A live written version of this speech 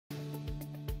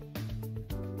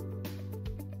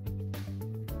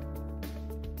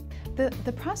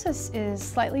The process is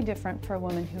slightly different for a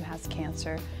woman who has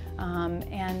cancer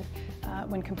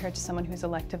when compared to someone who's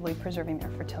electively preserving their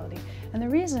fertility. And the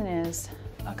reason is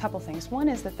a couple things. One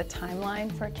is that the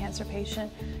timeline for a cancer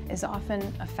patient is often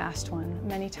a fast one.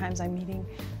 Many times I'm meeting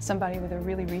somebody with a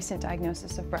really recent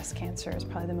diagnosis of breast cancer is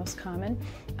probably the most common,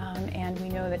 and we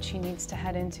know that she needs to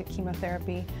head into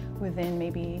chemotherapy within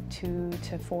maybe 2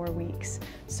 to 4 weeks.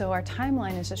 So our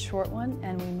timeline is a short one,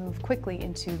 and we move quickly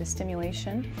into the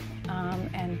stimulation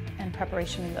and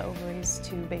preparation of the ovaries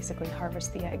to basically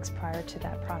harvest the eggs prior to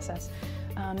that process.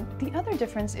 The other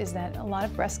difference is that a lot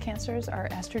of breast cancers are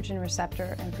estrogen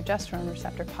receptor and progesterone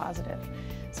receptor positive.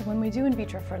 So when we do in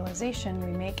vitro fertilization,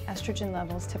 we make estrogen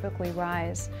levels typically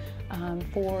rise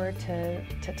 4 to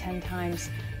 10 times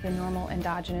the normal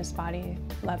endogenous body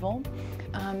level.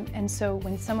 And so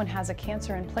when someone has a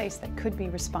cancer in place that could be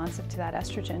responsive to that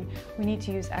estrogen, we need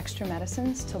to use extra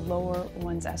medicines to lower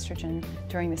one's estrogen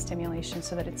during the stimulation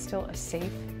so that it's still a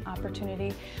safe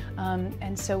opportunity.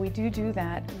 And so we do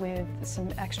that with some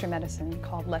extra medicine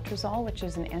called letrozole, which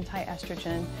is an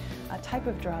anti-estrogen type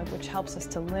of drug which helps us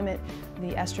to limit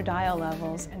the estradiol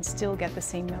levels and still get the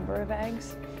same number of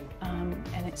eggs.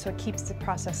 So it keeps the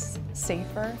process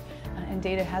safer, and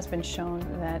data has been shown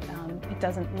that it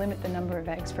doesn't limit the number of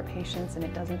eggs for patients, and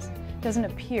it doesn't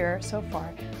appear so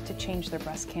far to change their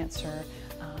breast cancer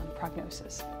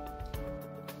prognosis.